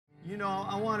You know,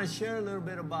 I want to share a little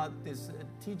bit about this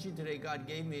teaching today God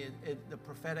gave me, the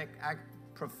prophetic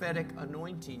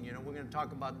anointing. You know, we're going to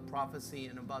talk about prophecy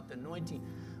and about the anointing.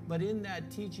 But in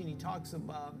that teaching, he talks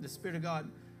about the Spirit of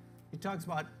God. He talks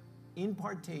about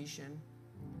impartation,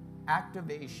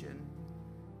 activation,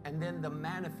 and then the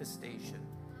manifestation.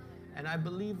 And I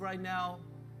believe right now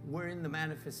we're in the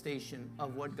manifestation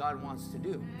of what God wants to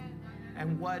do.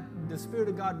 And what the Spirit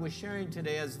of God was sharing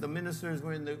today as the ministers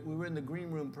were we were in the green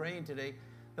room praying today,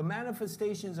 the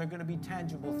manifestations are going to be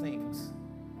tangible things.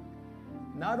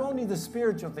 Not only the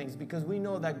spiritual things, because we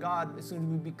know that God, as soon as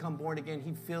we become born again,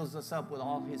 He fills us up with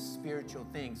all His spiritual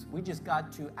things. We just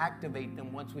got to activate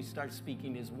them once we start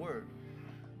speaking His word.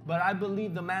 But I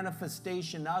believe the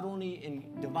manifestation, not only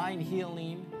in divine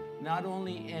healing, not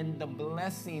only in the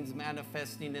blessings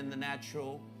manifesting in the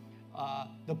natural,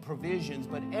 the provisions,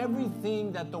 but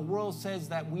everything that the world says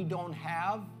that we don't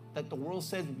have, that the world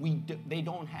says they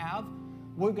don't have,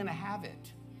 we're going to have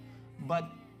it. But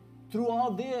through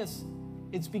all this,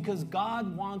 it's because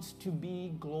God wants to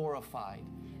be glorified.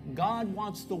 God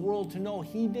wants the world to know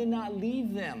He did not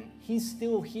leave them. He's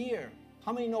still here.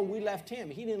 How many know we left Him?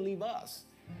 He didn't leave us.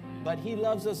 But He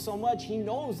loves us so much, He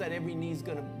knows that every knee is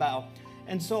going to bow.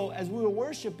 And so as we were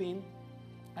worshiping,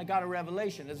 I got a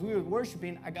revelation. As we were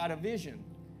worshiping, I got a vision.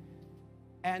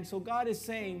 And so God is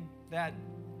saying that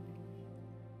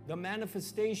the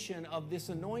manifestation of this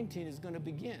anointing is going to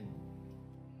begin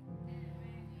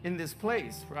in this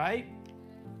place, right?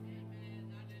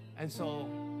 And so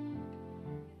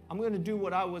I'm going to do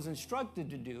what I was instructed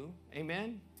to do.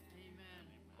 Amen?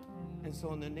 And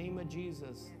so in the name of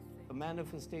Jesus, the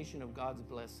manifestation of God's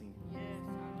blessing.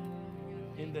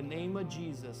 In the name of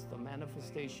Jesus, the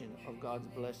manifestation of God's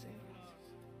blessing.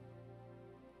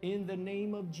 In the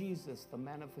name of Jesus, the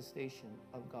manifestation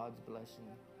of God's blessing.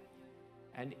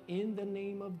 And in the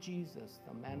name of Jesus,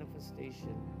 the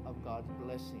manifestation of God's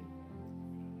blessing.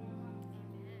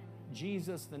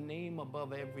 Jesus, the name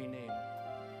above every name.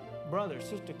 Brother,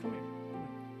 sister, come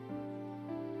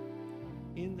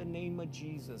here. In the name of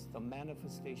Jesus, the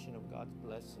manifestation of God's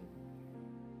blessing.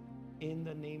 In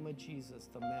the name of Jesus,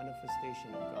 the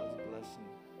manifestation of God's blessing.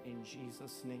 In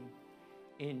Jesus' name.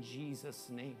 In Jesus'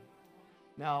 name.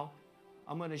 Now,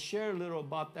 I'm going to share a little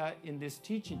about that in this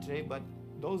teaching today, but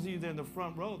those of you that are in the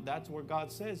front row, that's where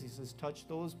God says. He says, touch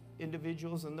those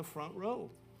individuals in the front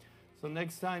row. So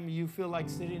next time you feel like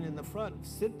sitting in the front,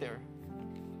 sit there.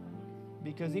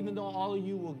 Because even though all of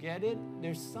you will get it,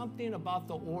 there's something about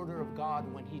the order of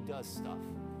God when He does stuff.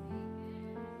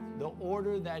 The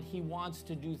order that He wants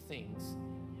to do things.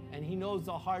 And He knows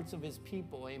the hearts of His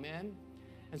people, amen?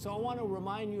 And so I want to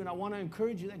remind you and I want to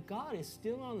encourage you that God is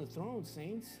still on the throne,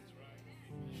 saints.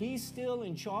 He's still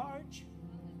in charge.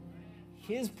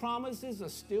 His promises are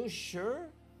still sure.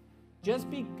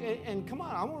 And come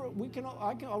on,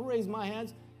 I'll raise my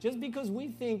hands. Just because we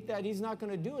think that He's not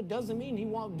going to do it doesn't mean He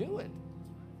won't do it.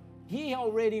 He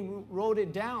already wrote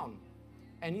it down.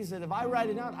 And He said, if I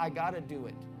write it down, I got to do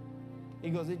it. He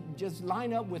goes, just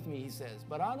line up with me, He says.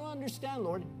 But I don't understand,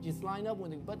 Lord. Just line up with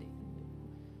me. But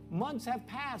months have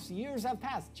passed, years have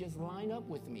passed. Just line up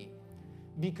with me.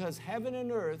 Because heaven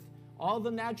and earth, all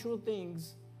the natural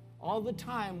things, all the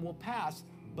time will pass,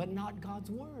 but not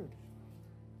God's word.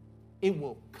 It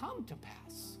will come to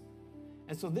pass.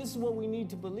 And so this is what we need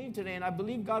to believe today. And I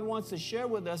believe God wants to share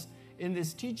with us in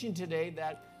this teaching today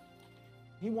that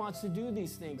He wants to do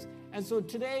these things. And so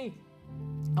today,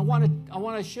 I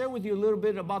want to share with you a little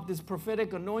bit about this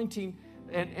prophetic anointing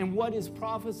and what is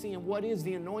prophecy and what is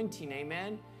the anointing,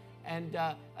 amen? And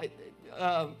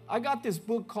I got this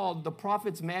book called The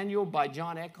Prophet's Manual by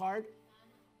John Eckhart.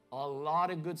 A lot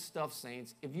of good stuff,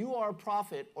 saints. If you are a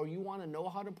prophet or you want to know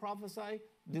how to prophesy,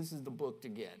 this is the book to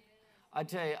get. I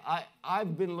tell you,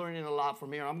 I've been learning a lot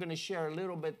from here. I'm going to share a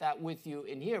little bit that with you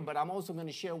in here, but I'm also going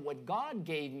to share what God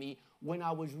gave me when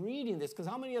I was reading this. Because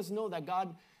how many of us know that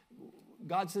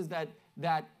God says that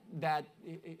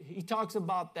He talks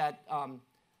about that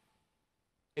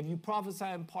if you prophesy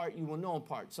in part, you will know in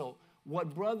part. So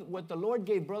what the Lord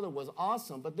gave brother was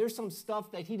awesome, but there's some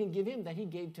stuff that He didn't give him that He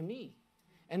gave to me.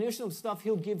 And there's some stuff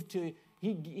He'll give to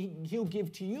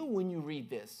you when you read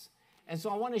this. And so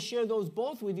I want to share those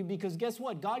both with you because guess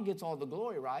what? God gets all the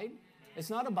glory, right? It's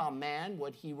not about man,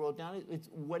 what he wrote down. It's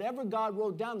whatever God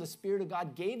wrote down, the Spirit of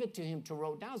God gave it to him to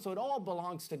write down. So it all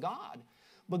belongs to God.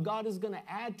 But God is going to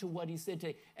add to what He said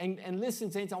today. And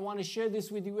listen, saints, I want to share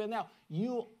this with you right now.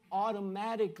 You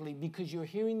automatically, because you're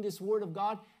hearing this word of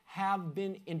God, have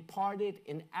been imparted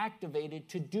and activated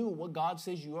to do what God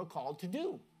says you are called to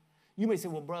do. You may say,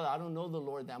 well, brother, I don't know the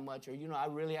Lord that much, or, I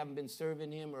really haven't been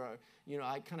serving him, or,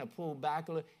 I kind of pulled back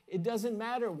a little. It doesn't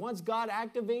matter. Once God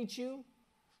activates you,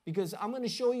 because I'm going to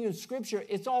show you in Scripture,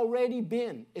 it's already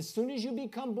been. As soon as you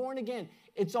become born again,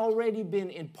 it's already been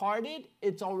imparted,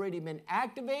 it's already been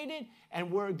activated,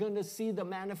 and we're going to see the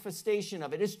manifestation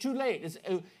of it. It's too late.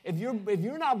 If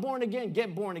you're not born again,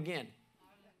 get born again.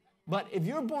 But if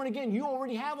you're born again, you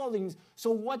already have all things. So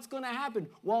what's going to happen?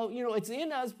 Well, it's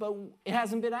in us, but it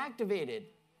hasn't been activated.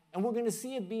 And we're going to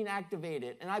see it being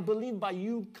activated. And I believe by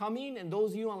you coming, and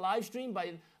those of you on live stream,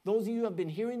 by those of you who have been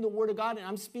hearing the Word of God, and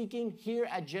I'm speaking here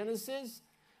at Genesis,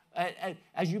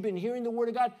 as you've been hearing the Word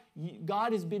of God,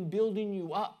 God has been building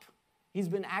you up. He's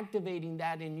been activating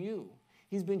that in you.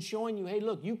 He's been showing you, hey,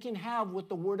 look, you can have what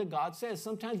the Word of God says.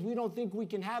 Sometimes we don't think we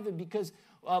can have it because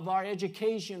of our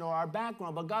education or our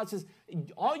background, but God says,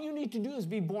 all you need to do is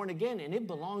be born again, and it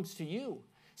belongs to you.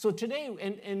 So today,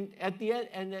 and at the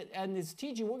end, and this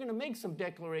teaching, we're going to make some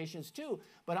declarations too.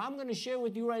 But I'm going to share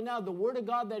with you right now, the Word of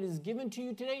God that is given to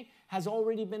you today has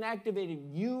already been activated.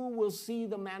 You will see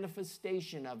the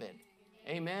manifestation of it.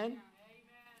 Amen?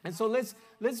 And so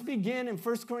let's begin in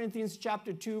 1 Corinthians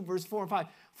chapter 2, verse 4 and 5.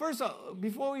 First,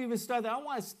 before we even start that, I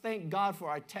want to thank God for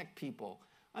our tech people.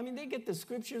 I mean, they get the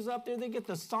scriptures up there. They get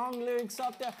the song lyrics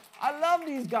up there. I love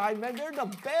these guys, man. They're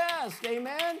the best,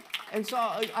 amen? And so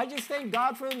I just thank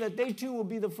God for them that they, too, will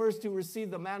be the first to receive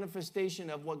the manifestation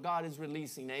of what God is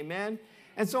releasing, amen?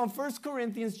 And so in 1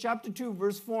 Corinthians chapter 2,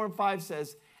 verse 4 and 5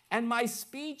 says, and my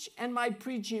speech and my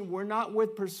preaching were not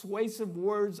with persuasive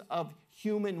words of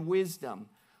human wisdom,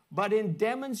 but in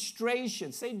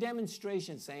demonstration. Say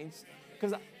demonstration, saints,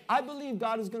 because I believe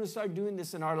God is going to start doing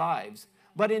this in our lives.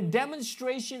 But in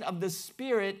demonstration of the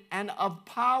Spirit and of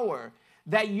power,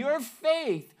 that your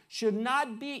faith should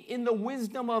not be in the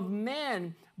wisdom of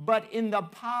men, but in the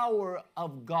power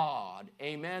of God.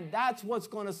 Amen. That's what's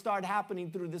going to start happening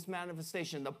through this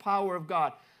manifestation, the power of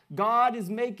God. God is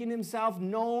making himself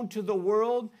known to the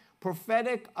world,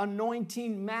 prophetic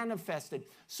anointing manifested.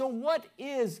 So what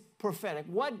is prophetic?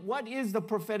 What is the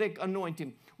prophetic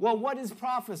anointing? Well, what is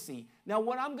prophecy? Now,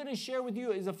 what I'm going to share with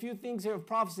you is a few things here of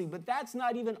prophecy, but that's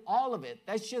not even all of it.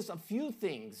 That's just a few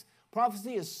things.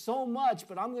 Prophecy is so much,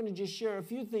 but I'm going to just share a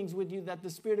few things with you that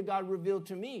the Spirit of God revealed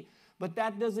to me. But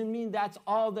that doesn't mean that's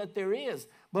all that there is.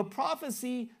 But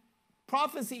prophecy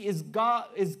is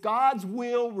God's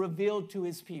will revealed to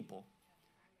his people.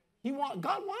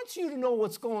 God wants you to know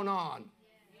what's going on.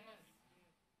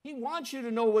 He wants you to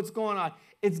know what's going on.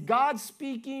 It's God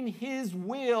speaking his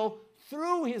will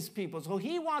through his people. So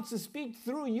he wants to speak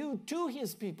through you to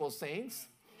his people, saints.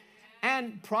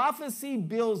 And prophecy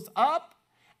builds up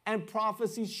and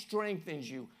prophecy strengthens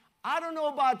you. I don't know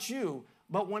about you,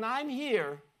 but when I'm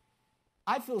here,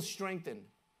 I feel strengthened.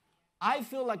 I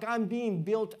feel like I'm being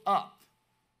built up.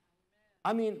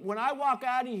 I mean, when I walk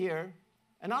out of here,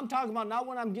 and I'm talking about not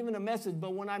when I'm giving a message,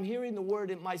 but when I'm hearing the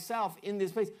word myself in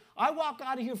this place, I walk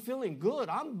out of here feeling good.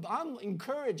 I'm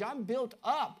encouraged. I'm built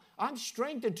up. I'm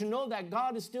strengthened to know that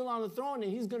God is still on the throne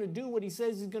and he's going to do what he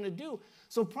says he's going to do.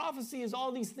 So prophecy is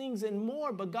all these things and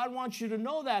more, but God wants you to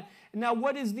know that. Now,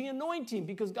 what is the anointing?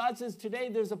 Because God says today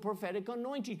there's a prophetic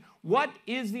anointing. What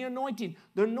is the anointing?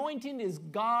 The anointing is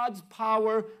God's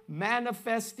power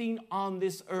manifesting on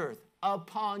this earth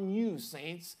upon you,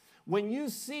 saints. When you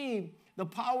see the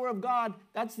power of God,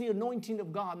 that's the anointing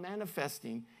of God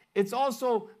manifesting.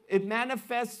 It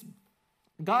manifests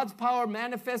God's power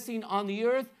manifesting on the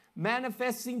earth,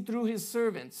 manifesting through his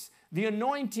servants. The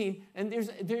anointing, and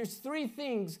there's three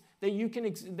things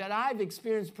that I've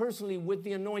experienced personally with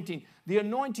the anointing. The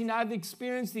anointing, I've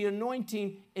experienced the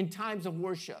anointing in times of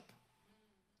worship.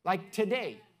 Like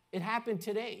today. It happened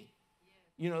today.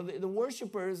 You know, the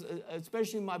worshipers,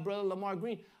 especially my brother Lamar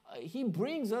Green, he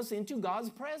brings us into God's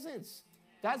presence.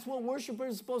 That's what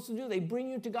worshipers are supposed to do. They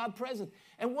bring you to God's presence.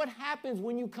 And what happens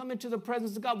when you come into the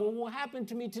presence of God? Well, what happened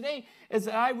to me today is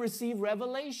that I receive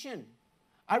revelation.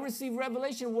 I receive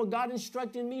revelation of what God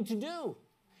instructed me to do.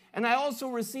 And I also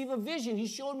receive a vision. He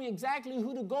showed me exactly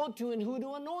who to go to and who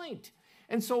to anoint.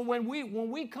 And so when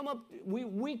we come up,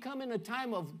 we come in a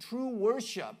time of true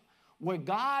worship where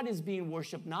God is being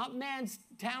worshiped, not man's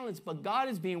talents, but God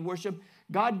is being worshiped.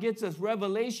 God gets us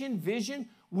revelation, vision.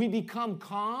 We become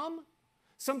calm.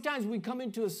 Sometimes we come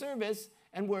into a service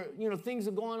and things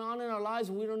are going on in our lives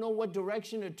and we don't know what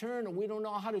direction to turn or we don't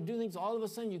know how to do things. All of a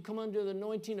sudden you come under the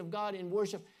anointing of God in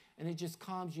worship and it just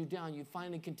calms you down. You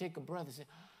finally can take a breath and say,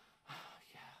 oh,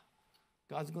 yeah,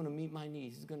 God's going to meet my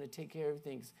needs. He's going to take care of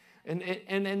things. And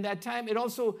in that time,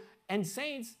 and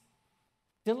saints,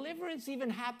 deliverance even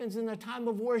happens in the time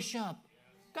of worship.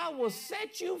 God will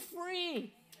set you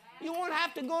free. You won't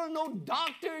have to go to no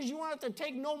doctors. You won't have to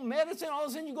take no medicine. All of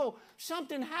a sudden you go,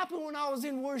 something happened when I was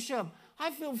in worship.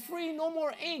 I feel free. No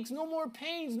more aches, no more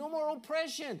pains, no more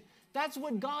oppression. That's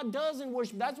what God does in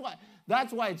worship. That's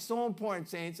why it's so important,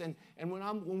 saints. And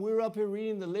when we were up here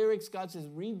reading the lyrics, God says,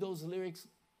 read those lyrics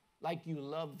like you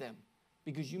love them,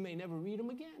 because you may never read them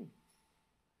again.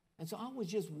 And so I was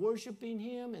just worshiping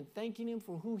him and thanking him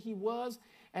for who he was.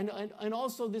 And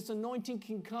also this anointing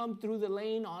can come through the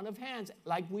laying on of hands,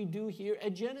 like we do here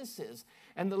at Genesis.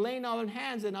 And the laying on of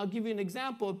hands, and I'll give you an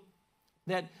example,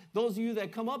 that those of you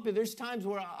that come up here, there's times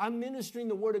where I'm ministering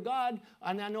the word of God,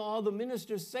 and I know all the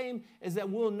ministers same is that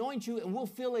we'll anoint you and we'll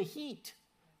feel a heat.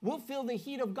 We'll feel the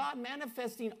heat of God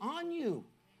manifesting on you.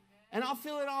 And I'll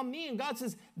feel it on me. And God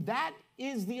says, that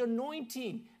is the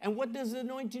anointing. And what does the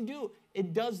anointing do?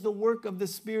 It does the work of the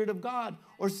Spirit of God.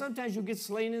 Or sometimes you'll get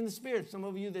slain in the Spirit. Some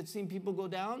of you that seen people go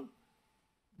down,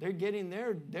 they're getting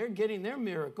their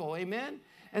miracle. Amen?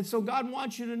 And so God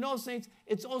wants you to know, saints,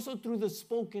 it's also through the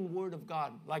spoken word of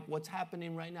God, like what's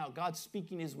happening right now. God's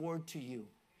speaking his word to you.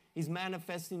 He's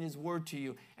manifesting his word to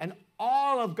you. And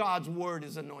all of God's word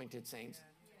is anointed, saints.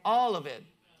 All of it.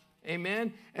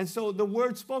 Amen. And so the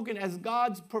word spoken, as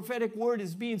God's prophetic word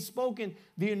is being spoken,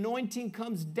 the anointing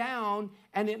comes down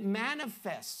and it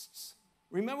manifests.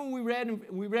 Remember we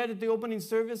read at the opening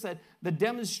service that the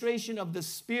demonstration of the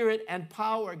Spirit and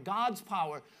power, God's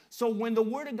power. So when the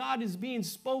word of God is being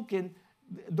spoken,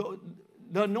 the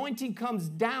anointing comes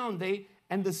down,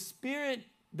 and the spirit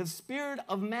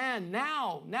of man,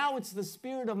 now it's the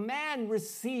spirit of man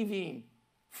receiving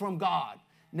from God.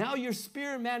 Now your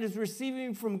spirit man is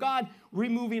receiving from God,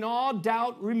 removing all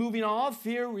doubt, removing all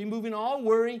fear, removing all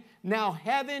worry. Now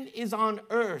heaven is on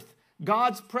earth.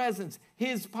 God's presence,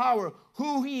 his power,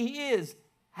 who he is,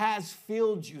 has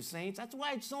filled you, saints. That's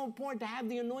why it's so important to have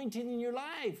the anointing in your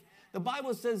life. The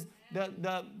Bible says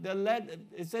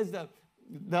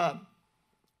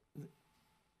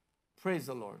praise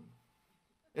the Lord.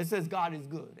 It says God is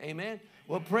good. Amen.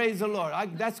 Well, praise the Lord.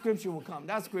 That scripture will come.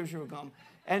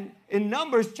 And in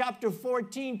Numbers chapter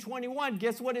 14:21,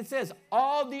 guess what it says?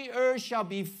 All the earth shall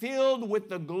be filled with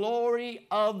the glory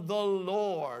of the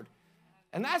Lord.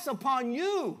 And that's upon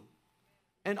you.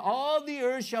 And all the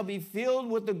earth shall be filled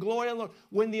with the glory of the Lord.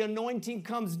 When the anointing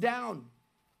comes down,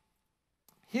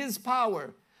 his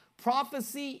power.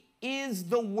 Prophecy is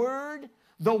the word.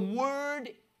 The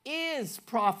word is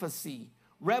prophecy.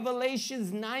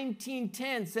 Revelations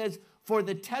 19:10 says, for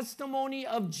the testimony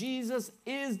of Jesus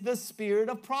is the spirit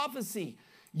of prophecy.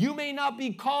 You may not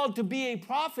be called to be a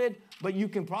prophet, but you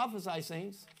can prophesy,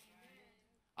 saints.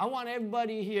 I want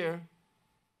everybody here,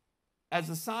 as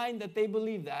a sign that they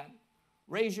believe that,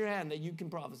 raise your hand that you can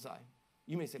prophesy.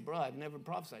 You may say, bro, I've never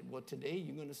prophesied. Well, today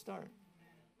you're going to start.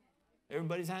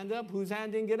 Everybody's hand up. Whose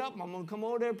hand didn't get up? I'm going to come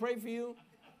over there and pray for you.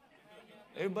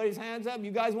 Everybody's hands up.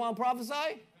 You guys want to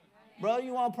prophesy? Brother,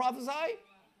 you want to prophesy?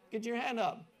 Get your hand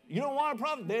up. You don't want to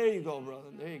prophesy? There you go, brother.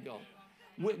 There you go.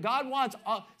 God wants,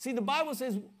 see, the Bible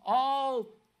says all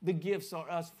the gifts are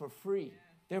us for free.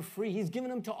 They're free. He's given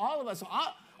them to all of us. So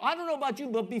I don't know about you,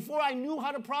 but before I knew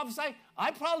how to prophesy,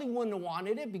 I probably wouldn't have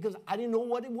wanted it because I didn't know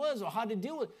what it was or how to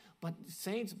deal with it. But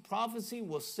saints, prophecy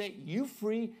will set you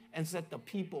free and set the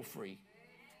people free.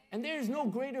 And there's no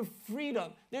greater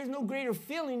freedom. There's no greater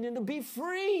feeling than to be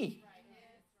free.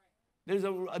 There's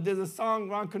a song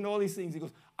Ron Canoli sings. He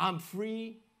goes, I'm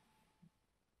free.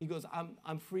 He goes,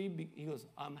 I'm free. He goes,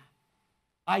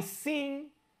 I sing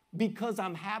because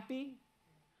I'm happy.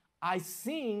 I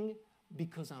sing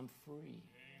because I'm free.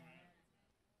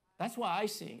 That's why I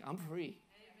sing. I'm free.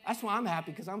 That's why I'm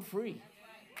happy, because I'm free.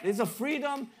 There's a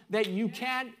freedom that you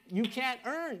can't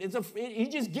earn. He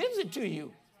just gives it to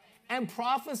you. And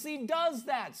prophecy does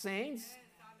that, saints.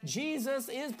 Jesus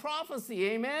is prophecy.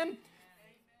 Amen.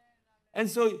 And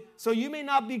so you may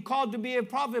not be called to be a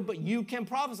prophet, but you can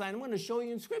prophesy. And I'm going to show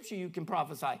you in Scripture you can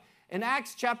prophesy. In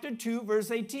Acts chapter 2,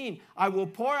 verse 18, I will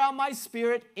pour out my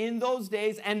Spirit in those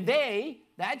days, and they,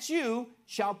 that's you,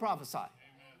 shall prophesy. Amen.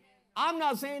 I'm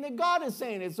not saying that God is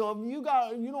saying it. So if you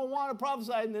don't want to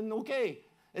prophesy, then okay.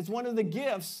 It's one of the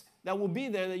gifts that will be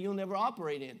there that you'll never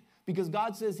operate in. Because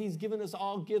God says he's given us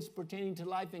all gifts pertaining to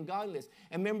life and godliness.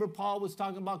 And remember, Paul was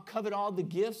talking about covet all the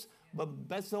gifts, but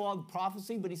best of all the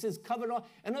prophecy. But he says covet all.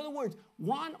 In other words,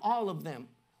 want all of them.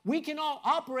 We can all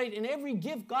operate in every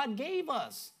gift God gave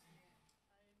us.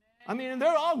 I mean, and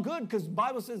they're all good, because the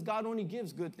Bible says God only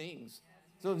gives good things.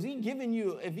 So if he's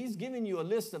giving you a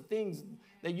list of things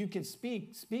that you can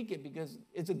speak it, because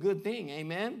it's a good thing.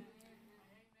 Amen.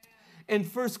 In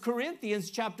 1 Corinthians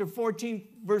chapter 14,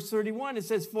 verse 31, it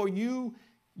says, for you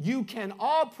can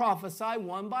all prophesy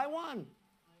one by one.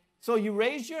 So you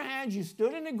raised your hands, you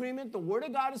stood in agreement, the word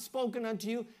of God is spoken unto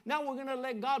you. Now we're going to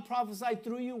let God prophesy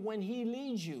through you when he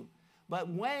leads you. But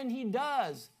when he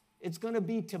does, it's going to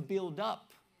be to build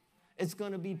up. It's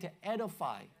going to be to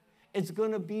edify. It's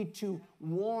going to be to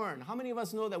warn. How many of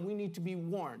us know that we need to be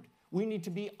warned? We need to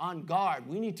be on guard.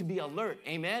 We need to be alert.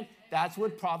 Amen? That's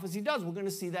what prophecy does. We're going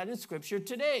to see that in Scripture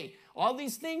today. All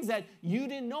these things that you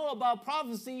didn't know about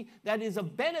prophecy that is a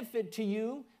benefit to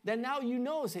you, that now you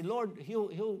know. Say, Lord,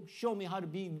 he'll show me how to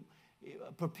be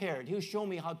prepared. He'll show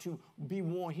me how to be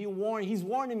warned. He's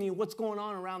warning me what's going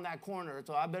on around that corner.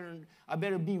 So I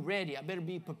better be ready. I better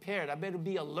be prepared. I better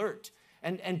be alert.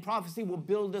 And prophecy will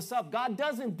build us up. God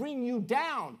doesn't bring you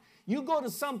down. You go to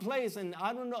some place, and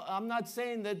I don't know, I'm not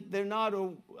saying that they're not,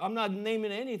 or I'm not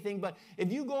naming anything, but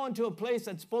if you go into a place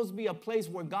that's supposed to be a place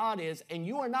where God is, and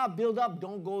you are not built up,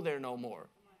 don't go there no more.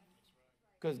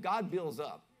 Because God builds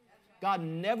up. God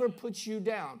never puts you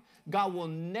down. God will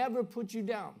never put you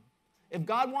down. If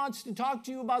God wants to talk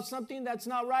to you about something that's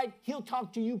not right, he'll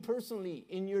talk to you personally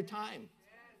in your time.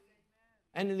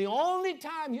 And the only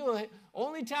time he'll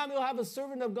have a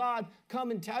servant of God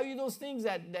come and tell you those things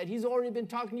that he's already been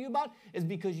talking to you about is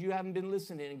because you haven't been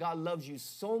listening. And God loves you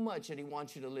so much that he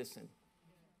wants you to listen.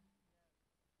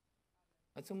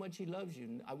 That's how much he loves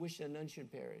you. I wish that none should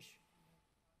perish.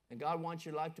 And God wants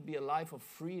your life to be a life of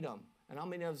freedom. And how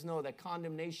many of us know that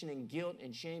condemnation and guilt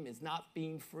and shame is not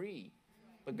being free?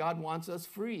 But God wants us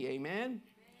free. Amen?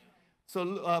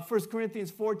 So 1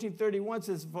 Corinthians 14:31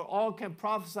 says, for all can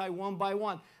prophesy one by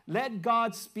one. Let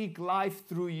God speak life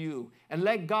through you, and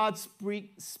let God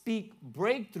speak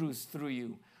breakthroughs through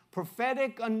you.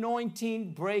 Prophetic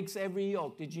anointing breaks every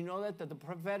yoke. Did you know that the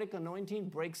prophetic anointing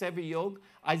breaks every yoke?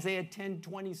 Isaiah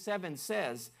 10:27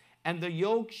 says, and the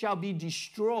yoke shall be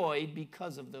destroyed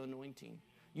because of the anointing.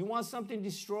 You want something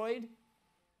destroyed?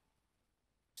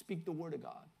 Speak the word of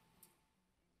God.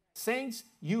 Saints,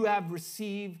 you have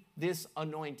received this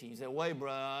anointing. You say, wait,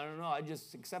 brother, I don't know. I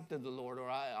just accepted the Lord, or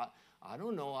I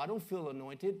don't know. I don't feel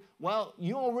anointed. Well,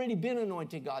 you already been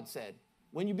anointed, God said.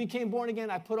 When you became born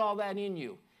again, I put all that in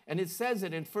you. And it says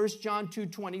it in 1 John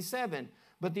 2:27.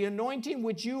 But the anointing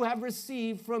which you have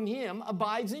received from him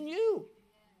abides in you.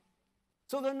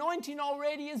 So the anointing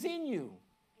already is in you.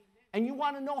 And you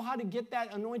want to know how to get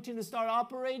that anointing to start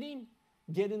operating?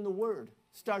 Get in the Word.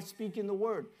 Start speaking the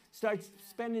Word. Start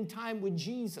spending time with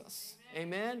Jesus.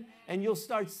 Amen? And you'll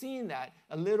start seeing that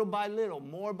a little by little,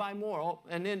 more by more.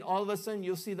 And then all of a sudden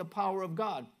you'll see the power of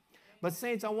God. But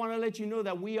saints, I want to let you know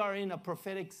that we are in a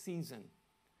prophetic season.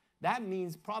 That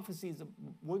means prophecies,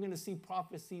 we're going to see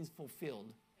prophecies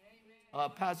fulfilled.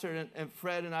 Pastor and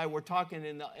Fred and I were talking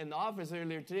in the office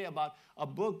earlier today about a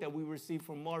book that we received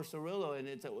from Marcerillo, and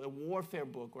it's a warfare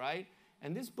book, right?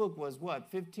 And this book was what,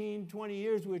 15, 20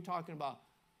 years we were talking about.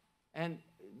 And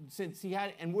since he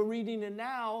had, and we're reading it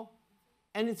now,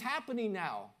 and it's happening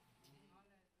now.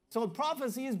 So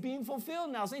prophecy is being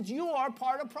fulfilled now. Since you are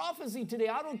part of prophecy today.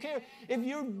 I don't care if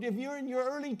you're in your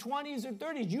early 20s or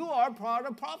 30s, you are part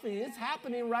of prophecy. It's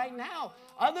happening right now.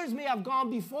 Others may have gone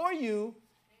before you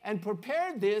and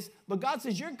prepared this, but God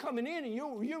says you're coming in and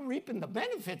you're reaping the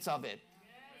benefits of it.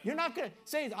 You're not going to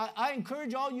say, I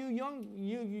encourage all you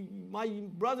young, my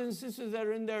brothers and sisters that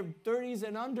are in their 30s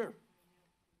and under.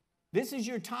 This is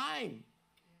your time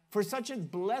for such a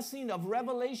blessing of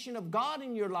revelation of God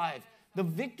in your life, the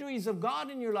victories of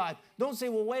God in your life. Don't say,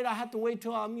 well, wait, I have to wait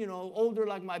till I'm, older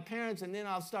like my parents, and then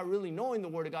I'll start really knowing the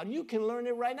Word of God. You can learn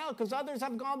it right now because others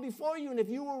have gone before you, and if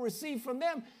you will receive from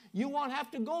them, you won't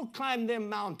have to go climb them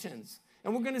mountains.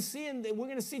 And we're going to see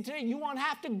today, you won't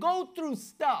have to go through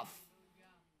stuff.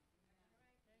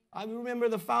 I remember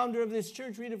the founder of this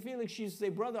church, Rita Felix, she used to say,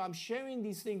 brother, I'm sharing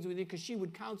these things with you, because she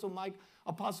would counsel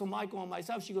Apostle Michael and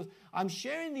myself. She goes, I'm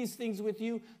sharing these things with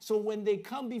you so when they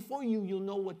come before you, you'll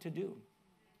know what to do.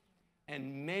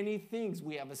 And many things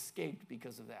we have escaped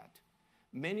because of that.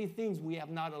 Many things we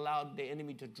have not allowed the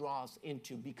enemy to draw us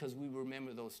into because we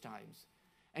remember those times.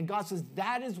 And God says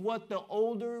that is what the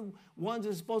older ones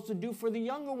are supposed to do for the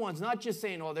younger ones. Not just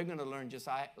saying, oh, they're going to learn just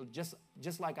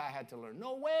like I had to learn.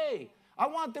 No way. I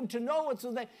want them to know it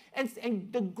so that, and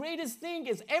the greatest thing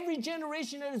is every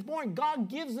generation that is born, God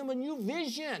gives them a new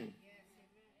vision.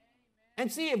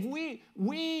 And see, if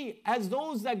we as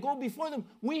those that go before them,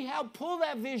 we help pull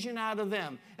that vision out of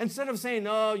them. Instead of saying,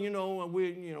 oh,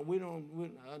 we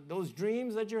don't, those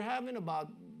dreams that you're having about,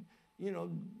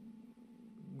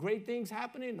 great things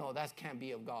happening, no, that can't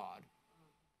be of God.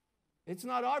 It's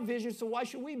not our vision, so why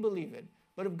should we believe it?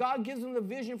 But if God gives them the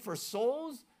vision for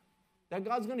souls, that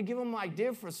God's going to give them an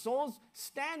idea for souls,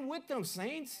 stand with them,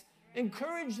 saints.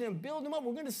 Encourage them, build them up.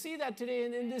 We're going to see that today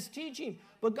in this teaching.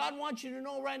 But God wants you to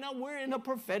know right now we're in a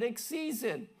prophetic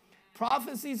season.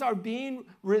 Prophecies are being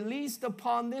released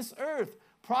upon this earth.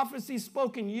 Prophecies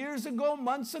spoken years ago,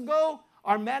 months ago,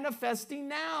 are manifesting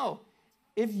now.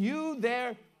 You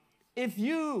then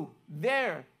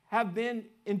have been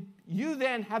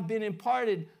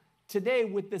imparted today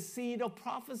with the seed of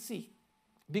prophecy,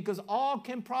 because all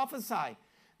can prophesy.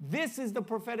 This is the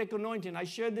prophetic anointing. I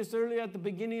shared this earlier at the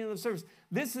beginning of the service.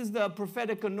 This is the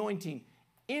prophetic anointing.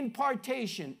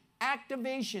 Impartation,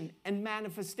 activation, and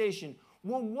manifestation.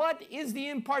 Well, what is the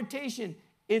impartation?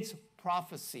 It's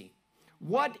prophecy.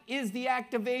 What is the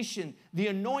activation? The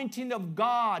anointing of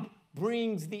God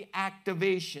brings the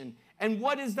activation. And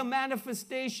what is the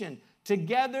manifestation?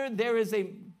 Together there is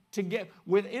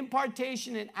with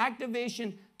impartation and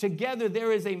activation, together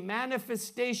there is a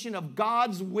manifestation of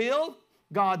God's will,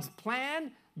 God's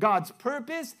plan, God's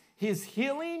purpose, His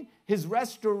healing, His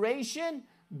restoration,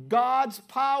 God's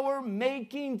power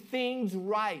making things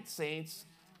right, saints.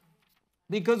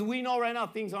 Because we know right now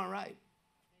things aren't right.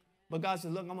 But God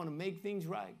says, look, I'm going to make things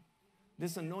right.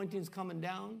 This anointing's coming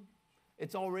down.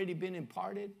 It's already been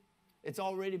imparted. It's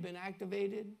already been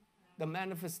activated. The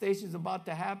manifestation is about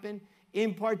to happen.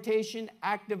 Impartation,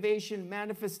 activation,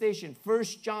 manifestation. 1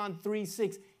 John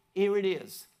 3:6. Here it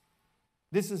is.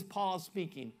 This is Paul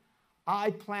speaking.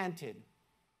 I planted.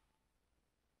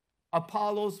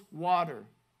 Apollos water.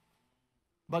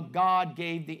 But God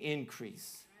gave the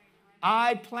increase.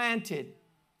 I planted.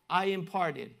 I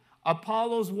imparted.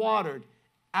 Apollos watered,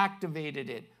 activated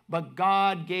it. But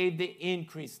God gave the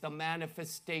increase, the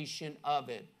manifestation of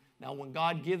it. Now, when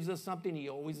God gives us something, He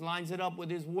always lines it up with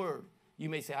His word. You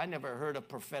may say, I never heard of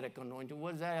prophetic anointing.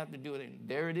 What does that have to do with it?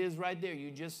 There it is right there. You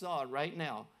just saw it right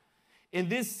now. In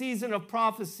this season of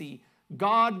prophecy,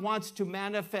 God wants to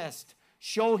manifest,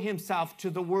 show Himself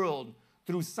to the world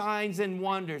through signs and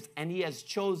wonders. And He has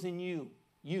chosen you,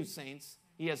 saints.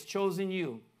 He has chosen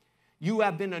you. You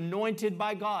have been anointed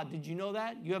by God. Did you know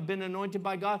that? You have been anointed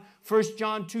by God. 1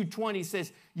 John 2:20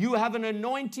 says, you have an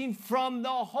anointing from the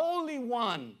Holy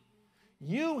One.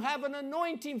 You have an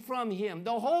anointing from Him,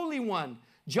 the Holy One.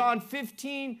 John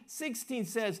 15:16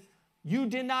 says, you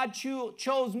did not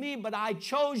chose me, but I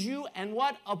chose you and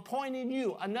what? Appointed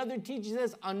you. Another teacher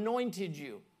says, anointed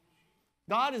you.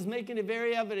 God is making it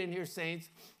very evident here,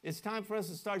 saints. It's time for us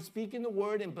to start speaking the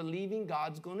word and believing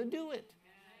God's going to do it.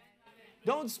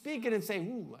 Don't speak it and say,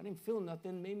 ooh, I didn't feel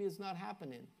nothing. Maybe it's not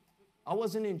happening. I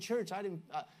wasn't in church.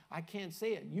 I can't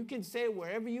say it. You can say it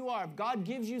wherever you are. If God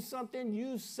gives you something,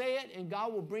 you say it and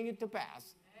God will bring it to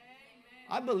pass. Amen.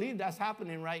 I believe that's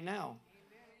happening right now.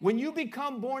 Amen. When you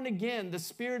become born again, the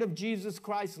Spirit of Jesus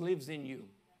Christ lives in you.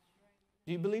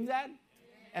 Do you believe that? Amen.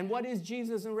 And what is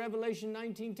Jesus in Revelation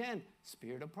 19:10?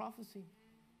 Spirit of prophecy.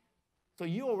 So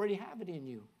you already have it in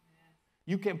you.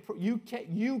 You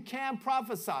can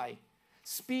prophesy.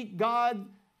 Speak God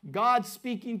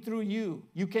speaking through you.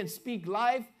 You can speak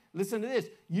life. Listen to this.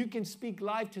 You can speak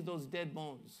life to those dead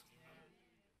bones.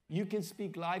 You can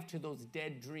speak life to those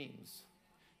dead dreams.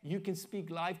 You can speak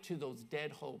life to those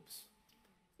dead hopes.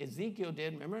 Ezekiel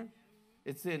did, remember?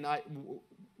 It's in,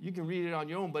 you can read it on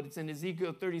your own, but it's in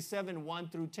Ezekiel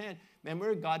 37:1-10.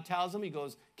 Remember, God tells him, He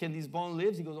goes, can these bones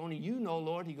live? He goes, only you know,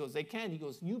 Lord. He goes, they can. He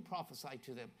goes, you prophesy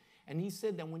to them. And He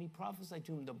said that when He prophesied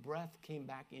to him, the breath came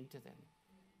back into them.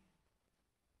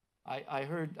 I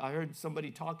heard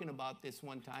somebody talking about this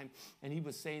one time, and he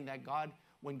was saying that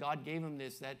when God gave him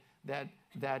this, that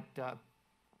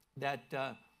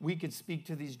we could speak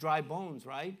to these dry bones,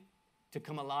 right, to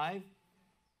come alive.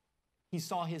 He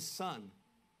saw his son.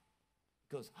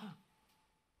 He goes, huh.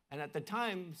 And at the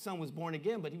time, his son was born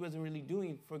again, but he wasn't really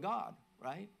doing for God,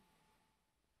 right?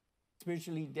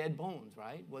 Spiritually dead bones,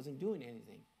 right? Wasn't doing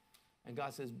anything. And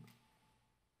God says,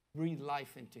 breathe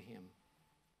life into him.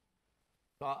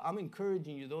 So I'm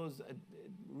encouraging you,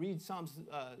 read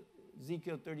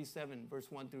Ezekiel 37, verse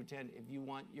 1-10, if you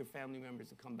want your family members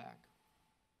to come back.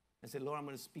 And say, Lord, I'm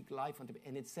going to speak life unto them.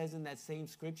 And it says in that same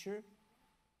scripture,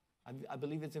 I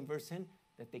believe it's in verse 10,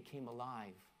 that they came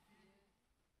alive.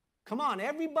 Come on,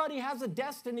 everybody has a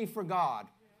destiny for God.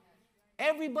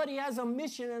 Everybody has a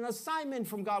mission and assignment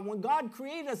from God. When God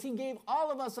created us, He gave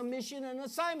all of us a mission and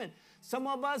assignment. Some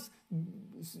of us,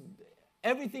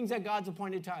 everything's at God's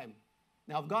appointed time.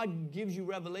 Now, if God gives you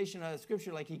revelation out of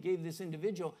Scripture like He gave this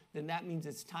individual, then that means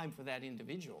it's time for that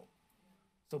individual.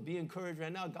 So be encouraged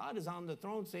right now. God is on the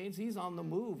throne, saints. He's on the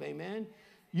move, amen?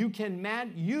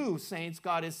 You, saints,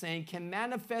 God is saying, can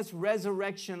manifest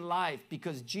resurrection life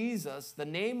because Jesus, the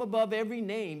name above every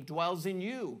name, dwells in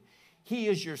you. He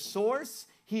is your source,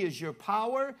 He is your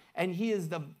power, and He is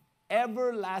the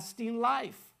everlasting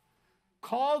life.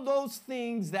 Call those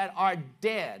things that are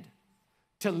dead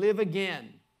to live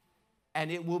again, and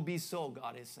it will be so,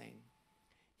 God is saying.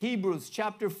 Hebrews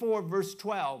chapter 4, verse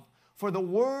 12. For the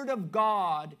word of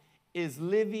God is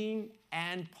living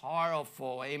and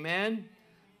powerful. Amen?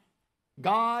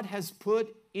 God has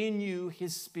put in you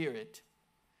his Spirit.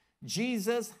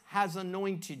 Jesus has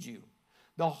anointed you.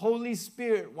 The Holy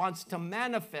Spirit wants to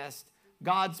manifest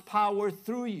God's power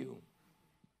through you.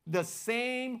 The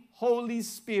same Holy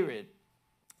Spirit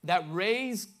that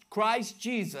raised Christ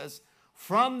Jesus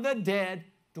from the dead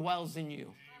dwells in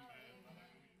you.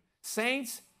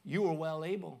 Saints, you are well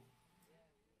able.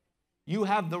 You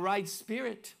have the right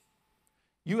spirit.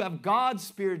 You have God's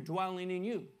Spirit dwelling in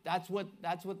you. That's what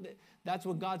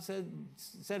God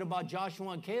said about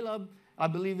Joshua and Caleb. I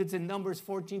believe it's in Numbers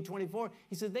 14:24.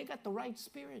 He said, they got the right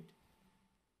spirit.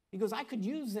 He goes, I could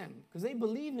use them because they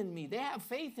believe in me. They have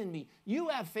faith in me. You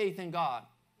have faith in God.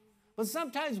 But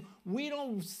sometimes we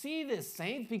don't see this,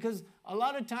 saints, because a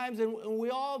lot of times, and we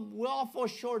all fall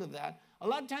short of that, a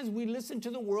lot of times we listen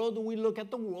to the world and we look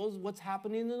at the world, what's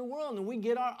happening in the world, and we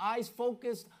get our eyes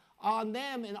focused on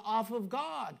them and off of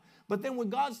God. But then when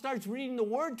God starts reading the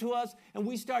word to us and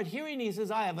we start hearing, he says,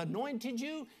 I have anointed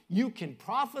you. You can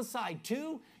prophesy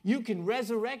too. You can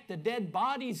resurrect the dead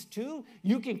bodies too.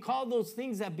 You can call those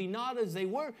things that be not as they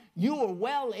were. You are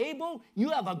well able.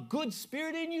 You have a good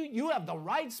spirit in you. You have the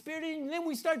right spirit in you. And then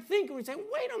we start thinking, we say,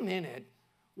 wait a minute.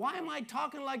 Why am I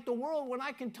talking like the world when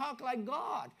I can talk like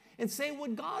God and say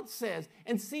what God says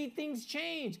and see things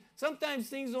change? Sometimes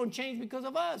things don't change because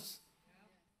of us.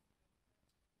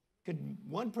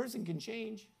 One person can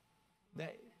change.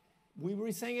 We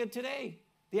were saying it today.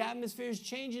 The atmosphere is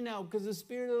changing now because the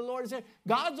Spirit of the Lord is there.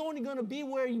 God's only going to be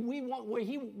where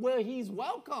he's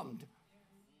welcomed.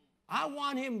 I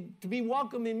want him to be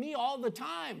welcome in me all the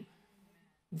time.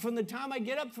 From the time I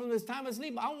get up, from this time I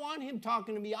sleep, I want him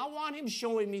talking to me. I want him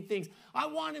showing me things. I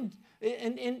want him,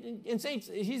 and saints,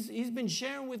 he's been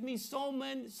sharing with me so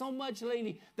much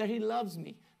lately that he loves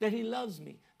me, that he loves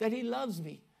me, that he loves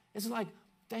me. It's like,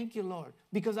 thank you, Lord,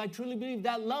 because I truly believe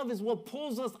that love is what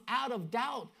pulls us out of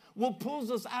doubt, what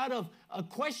pulls us out of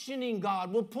questioning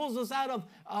God, what pulls us out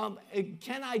of,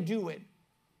 can I do it?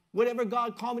 Whatever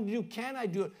God called me to do, can I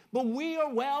do it? But we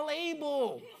are well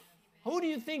able. Who do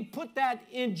you think put that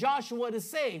in Joshua to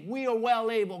say, we are well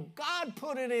able? God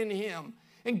put it in him.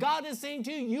 And God is saying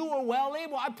to you, you are well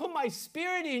able. I put my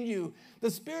spirit in you.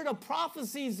 The spirit of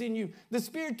prophecies in you. The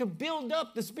spirit to build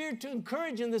up. The spirit to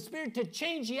encourage. And the spirit to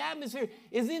change the atmosphere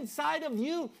is inside of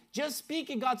you. Just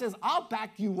speaking, God says, I'll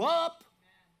back you up.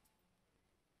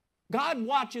 God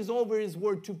watches over his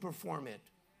word to perform it.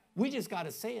 We just got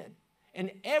to say it.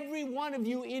 And every one of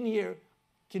you in here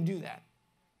can do that.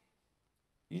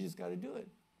 You just got to do it.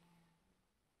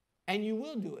 And you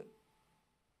will do it.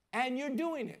 And you're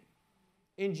doing it.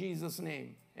 In Jesus'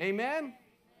 name. Amen?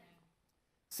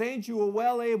 Saints, you are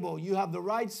well able. You have the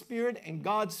right spirit, and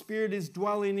God's Spirit is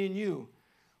dwelling in you.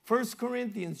 1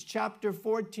 Corinthians chapter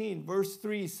 14, verse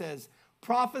 3 says,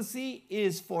 prophecy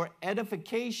is for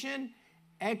edification,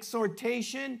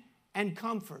 exhortation, and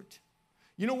comfort.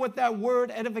 You know what that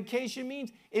word edification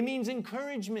means? It means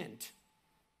encouragement.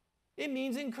 It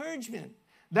means encouragement.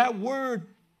 That word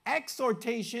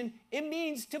exhortation, it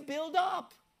means to build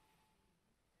up.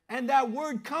 And that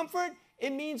word comfort, it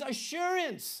means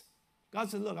assurance.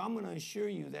 God said, look, I'm going to assure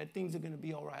you that things are going to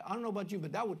be all right. I don't know about you,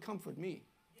 but that would comfort me.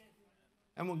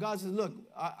 And when God says, look,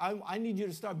 I need you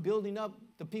to start building up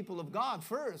the people of God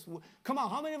first. Come on,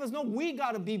 how many of us know we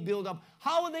got to be built up?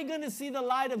 How are they going to see the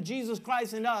light of Jesus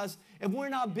Christ in us if we're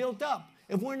not built up,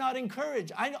 if we're not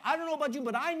encouraged? I don't know about you,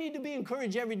 but I need to be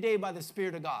encouraged every day by the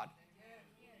Spirit of God.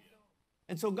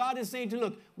 And so God is saying to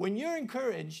look, when you're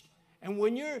encouraged, and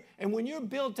when you're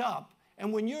built up,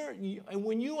 and when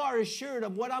you are assured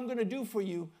of what I'm going to do for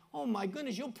you, oh my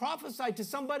goodness, you'll prophesy to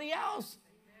somebody else.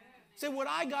 Say, what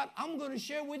I got, I'm going to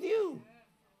share with you.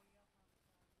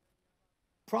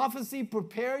 Prophecy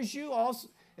prepares you.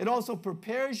 It also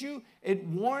prepares you. It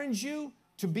warns you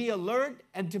to be alert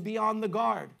and to be on the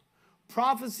guard.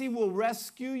 Prophecy will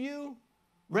rescue you,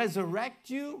 resurrect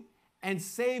you, and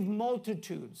save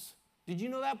multitudes. Did you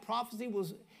know that prophecy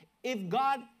was,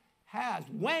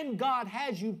 when God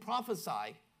has you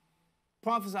prophesy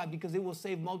because it will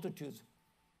save multitudes.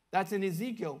 That's in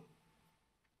Ezekiel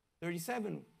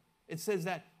 37. It says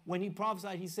that when he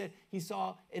prophesied, he said he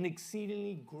saw an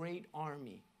exceedingly great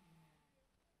army.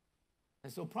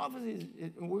 And so prophecy,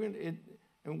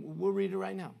 we'll read it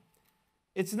right now.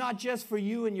 It's not just for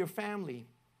you and your family.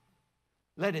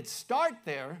 Let it start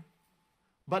there,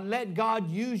 but let God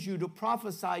use you to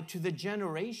prophesy to the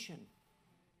generation.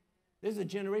 There's a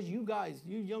generation, you guys,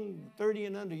 you young 30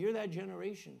 and under, you're that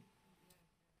generation.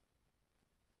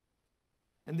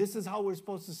 And this is how we're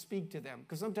supposed to speak to them.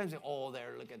 Because sometimes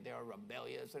they're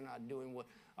rebellious. They're not doing what,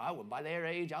 by their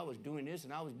age, I was doing this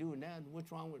and I was doing that.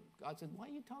 What's wrong with, God said, why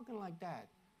are you talking like that?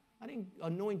 I didn't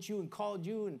anoint you and called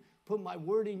you and put my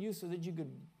word in you so that you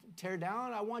could tear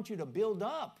down. I want you to build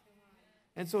up.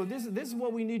 And so this is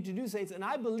what we need to do, saints. And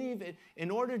I believe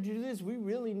in order to do this, we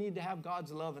really need to have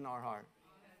God's love in our heart.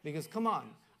 Because come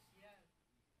on.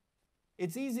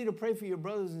 It's easy to pray for your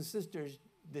brothers and sisters,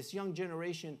 this young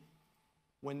generation,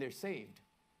 when they're saved.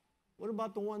 What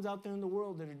about the ones out there in the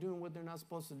world that are doing what they're not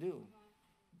supposed to do?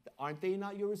 Aren't they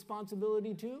not your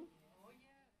responsibility too?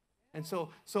 And so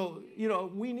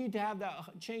we need to have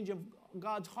that change of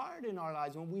God's heart in our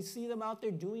lives. When we see them out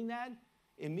there doing that,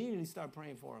 immediately start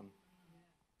praying for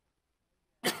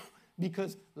them.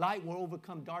 Because light will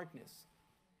overcome darkness.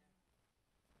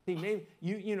 See,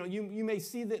 you may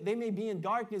see that they may be in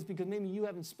darkness because maybe you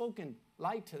haven't spoken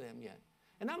light to them yet.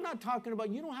 And I'm not talking about,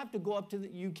 you don't have to go up to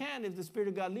you can, if the Spirit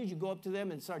of God leads you, go up to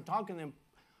them and start talking to them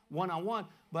one-on-one.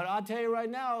 But I'll tell you right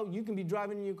now, you can be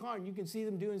driving in your car and you can see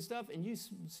them doing stuff and you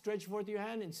stretch forth your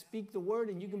hand and speak the word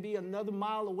and you can be another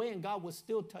mile away and God will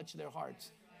still touch their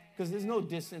hearts. Because there's no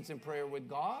distance in prayer with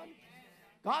God.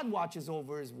 God watches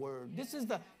over his word. This is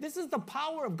the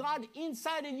power of God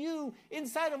inside of you,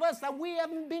 inside of us, that we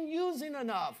haven't been using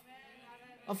enough.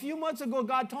 A few months ago,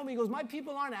 God told me, he goes, my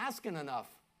people aren't asking enough.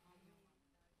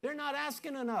 They're not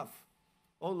asking enough.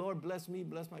 Oh, Lord, bless me,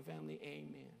 bless my family.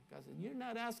 Amen. God said, you're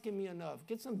not asking me enough.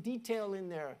 Get some detail in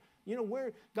there.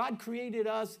 God created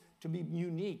us to be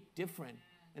unique, different.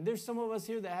 And there's some of us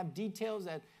here that have details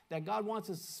that God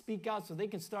wants us to speak out so they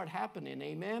can start happening.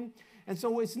 Amen. And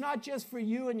so it's not just for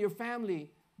you and your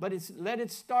family, but let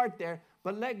it start there.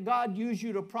 But let God use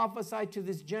you to prophesy to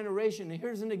this generation. And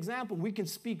here's an example. We can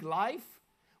speak life.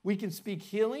 We can speak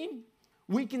healing.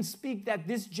 We can speak that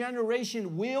this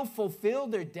generation will fulfill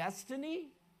their destiny.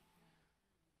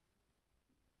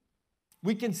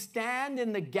 We can stand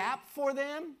in the gap for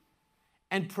them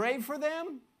and pray for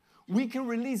them. We can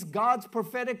release God's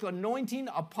prophetic anointing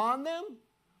upon them.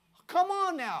 Come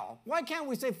on now. Why can't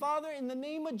we say, Father, in the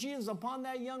name of Jesus, upon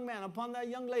that young man, upon that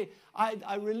young lady,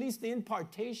 I release the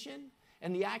impartation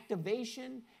and the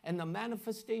activation and the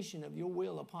manifestation of your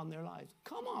will upon their lives.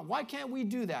 Come on. Why can't we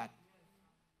do that?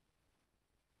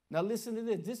 Now listen to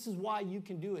this. This is why you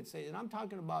can do it. And I'm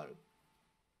talking about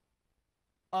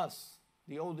us,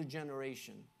 the older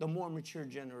generation, the more mature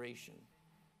generation.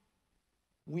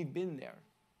 We've been there.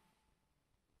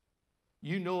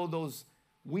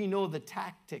 We know the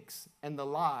tactics and the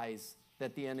lies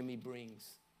that the enemy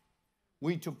brings.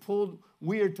 We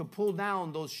are to pull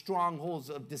down those strongholds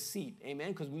of deceit.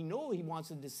 Amen? Because we know he wants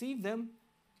to deceive them.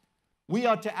 We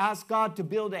ought to ask God to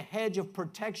build a hedge of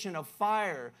protection, of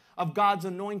fire, of God's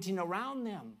anointing around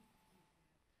them.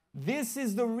 This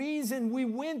is the reason we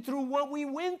went through what we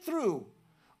went through.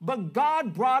 But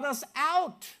God brought us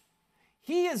out.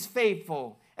 He is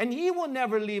faithful, and he will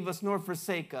never leave us nor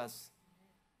forsake us.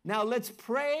 Now let's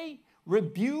pray,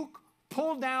 rebuke,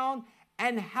 pull down,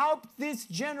 and help this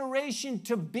generation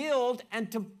to build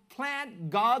and to plant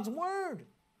God's word.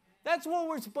 That's what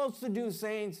we're supposed to do,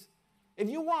 saints. If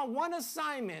you want one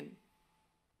assignment,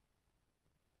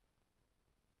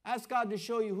 ask God to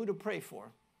show you who to pray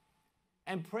for.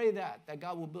 And pray that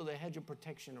God will build a hedge of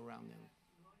protection around them.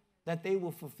 That they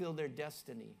will fulfill their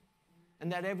destiny.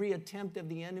 And that every attempt of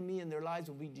the enemy in their lives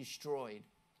will be destroyed.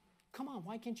 Come on,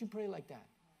 why can't you pray like that?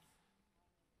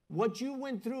 What you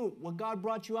went through, what God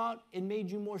brought you out, it made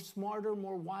you more smarter,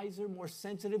 more wiser, more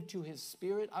sensitive to his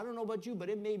spirit. I don't know about you, but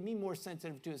it made me more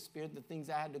sensitive to his spirit, the things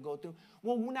I had to go through.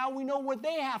 Well, now we know what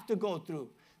they have to go through.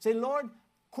 Say, Lord,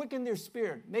 quicken their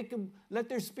spirit. Let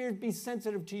their spirit be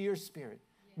sensitive to your spirit.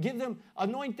 Give them,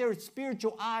 anoint their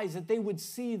spiritual eyes that they would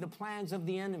see the plans of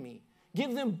the enemy.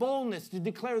 Give them boldness to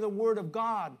declare the word of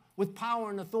God with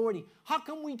power and authority. How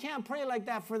come we can't pray like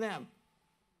that for them?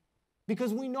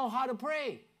 Because we know how to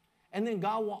pray. And then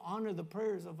God will honor the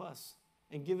prayers of us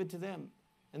and give it to them.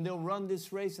 And they'll run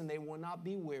this race and they will not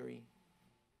be weary.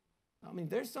 I mean,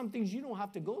 there's some things you don't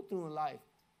have to go through in life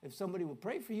if somebody will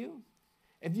pray for you.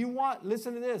 If you want,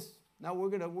 listen to this. Now we're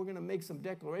gonna make some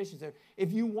declarations there.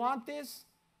 If you want this,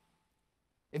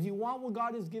 if you want what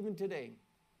God has given today,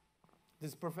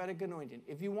 this prophetic anointing,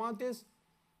 if you want this,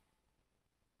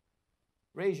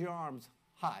 raise your arms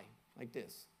high like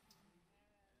this.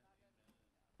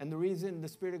 And the reason the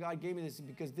Spirit of God gave me this is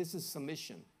because this is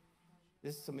submission.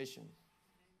 This is submission.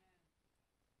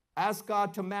 Ask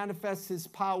God to manifest his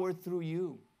power through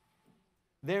you.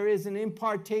 There is an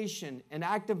impartation, an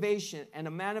activation, and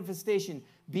a manifestation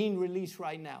being released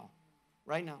right now.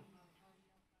 Right now.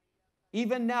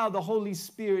 Even now, the Holy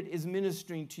Spirit is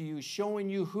ministering to you, showing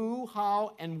you who,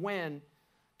 how, and when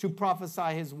to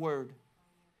prophesy His word.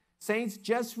 Saints,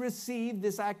 just receive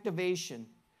this activation.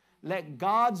 Let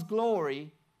God's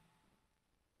glory,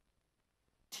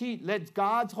 let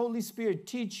God's Holy Spirit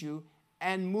teach you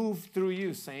and move through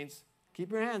you, saints.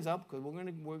 Keep your hands up, because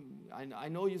I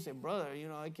know you say, brother,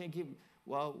 I can't keep,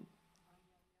 well,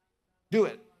 do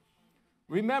it.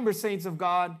 Remember, saints of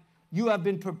God, you have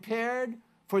been prepared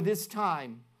for this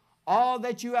time. All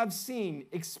that you have seen,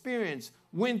 experienced,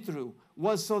 went through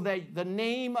was so that the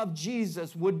name of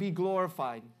Jesus would be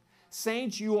glorified.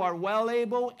 Saints, you are well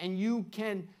able, and you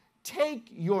can take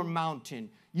your mountain.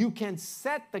 You can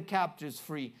set the captives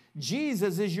free.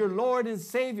 Jesus is your Lord and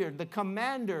Savior, the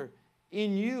commander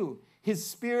in you. His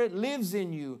Spirit lives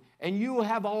in you, and you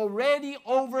have already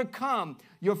overcome.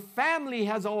 Your family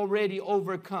has already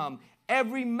overcome.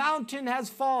 Every mountain has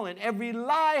fallen. Every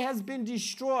lie has been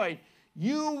destroyed.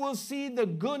 You will see the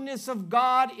goodness of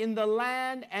God in the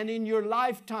land and in your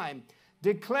lifetime.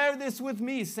 Declare this with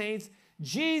me, saints.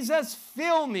 Jesus,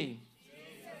 fill me.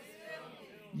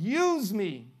 Use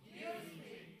me.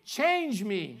 Change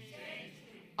me.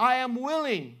 I am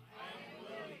willing.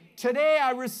 Today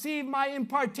I receive my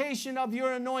impartation of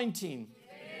your anointing.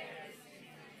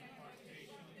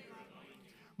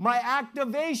 My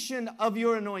activation of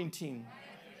your anointing.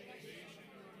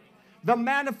 The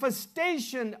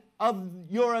manifestation of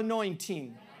your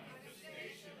anointing.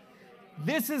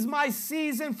 This is my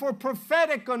season for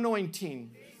prophetic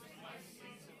anointing.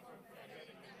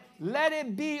 Let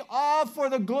it be all for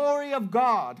the glory of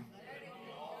God.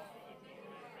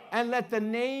 And let the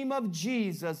name of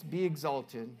Jesus be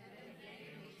exalted.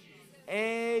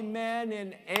 Amen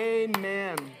and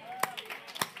amen.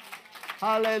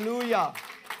 Hallelujah.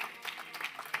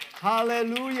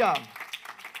 Hallelujah.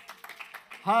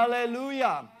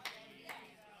 Hallelujah.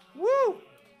 Woo!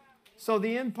 So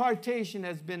the impartation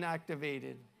has been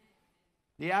activated.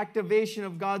 The activation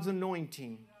of God's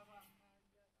anointing.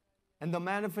 And the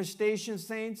manifestation,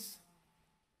 saints,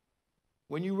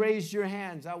 when you raised your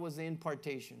hands, that was the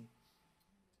impartation.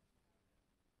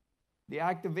 The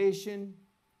activation,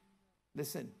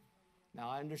 listen, now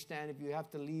I understand if you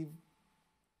have to leave,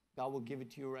 God will give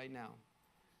it to you right now.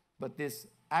 But this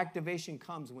activation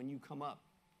comes when you come up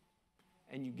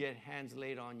and you get hands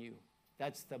laid on you.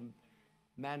 That's the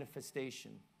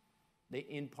manifestation, the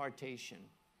impartation.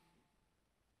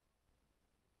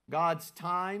 God's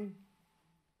time,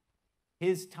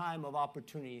 His time of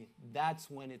opportunity, that's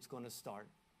when it's going to start.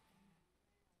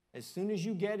 As soon as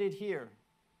you get it here,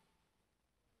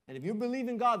 and if you believe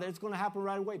in God that it's going to happen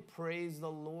right away, praise the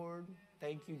Lord.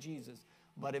 Thank you, Jesus.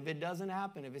 But if it doesn't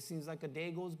happen, if it seems like a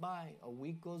day goes by, a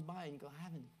week goes by, and you go, I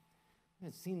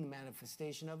haven't seen the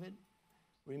manifestation of it.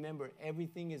 Remember,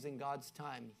 everything is in God's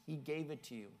time. He gave it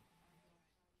to you.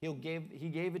 He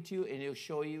gave it to you, and He'll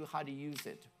show you how to use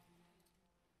it.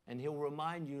 And He'll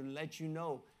remind you and let you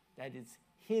know that it's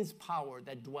His power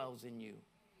that dwells in you.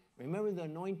 Remember, the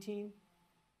anointing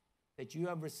that you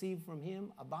have received from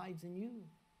Him abides in you.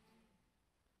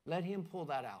 Let Him pull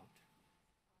that out.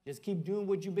 Just keep doing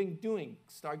what you've been doing.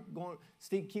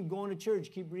 Keep going to church.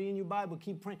 Keep reading your Bible.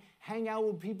 Keep praying. Hang out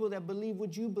with people that believe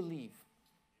what you believe.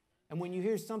 And when you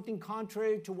hear something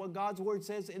contrary to what God's word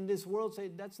says in this world, say,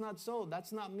 that's not so.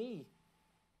 That's not me.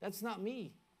 That's not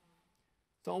me.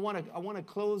 So I want to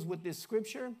close with this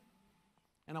scripture.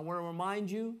 And I want to remind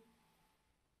you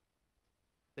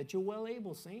that you're well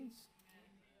able, saints.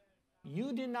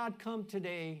 You did not come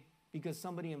today because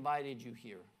somebody invited you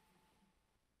here.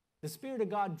 The Spirit of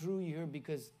God drew you here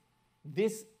because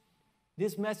this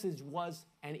message was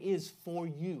and is for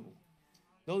you.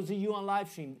 Those of you on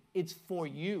live stream, it's for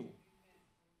you.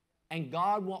 And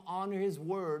God will honor His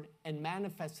word and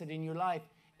manifest it in your life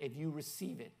if you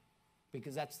receive it.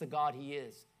 Because that's the God He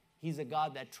is. He's a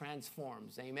God that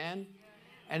transforms. Amen?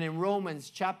 And in Romans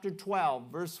chapter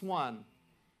 12, verse 1,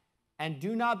 and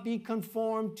do not be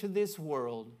conformed to this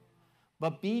world,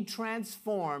 but be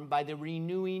transformed by the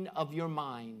renewing of your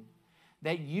mind,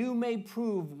 that you may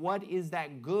prove what is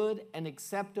that good and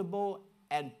acceptable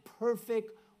and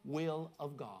perfect will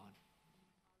of God.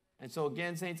 And so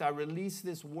again, saints, I release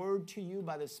this word to you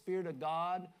by the Spirit of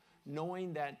God,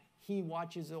 knowing that He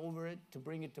watches over it to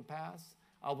bring it to pass.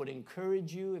 I would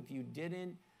encourage you, if you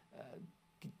didn't,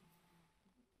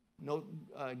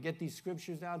 get these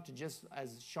scriptures down to just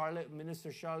as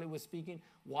Minister Charlotte was speaking,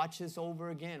 watch this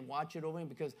over again. Watch it over again,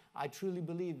 because I truly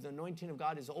believe the anointing of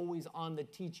God is always on the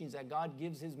teachings that God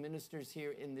gives His ministers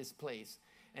here in this place.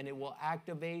 and it will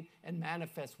activate and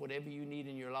manifest whatever you need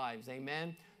in your lives.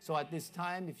 Amen. So at this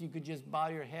time, if you could just bow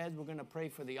your heads, we're going to pray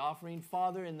for the offering.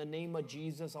 Father, in the name of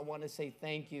Jesus, I want to say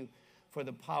thank you for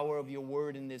the power of your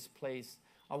word in this place.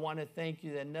 I want to thank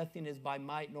you that nothing is by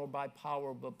might nor by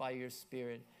power, but by your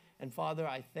Spirit. And Father,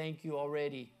 I thank you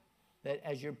already that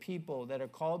as your people that are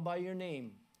called by your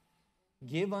name,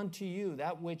 give unto you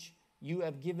that which you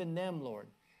have given them, Lord,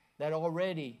 that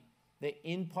already the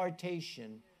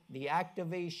impartation, the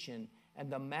activation,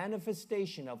 and the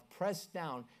manifestation of pressed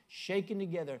down, shaken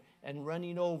together, and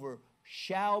running over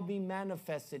shall be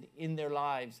manifested in their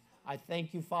lives. I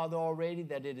thank you, Father, already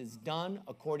that it is done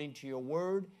according to your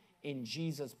word in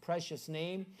Jesus' precious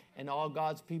name. And all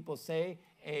God's people say,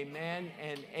 amen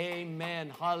and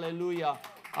amen. Hallelujah.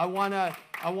 I want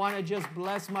to just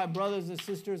bless my brothers and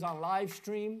sisters on live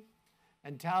stream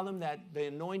and tell them that the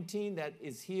anointing that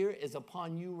is here is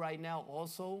upon you right now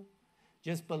also.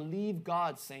 Just believe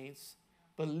God, saints.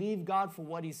 Believe God for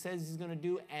what he says he's going to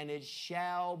do, and it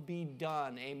shall be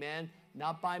done. Amen.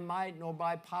 Not by might nor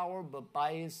by power, but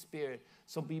by his Spirit.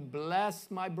 So be blessed,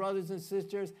 my brothers and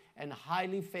sisters, and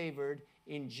highly favored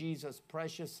in Jesus'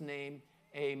 precious name.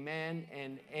 Amen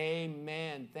and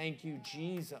amen. Thank you,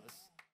 Jesus.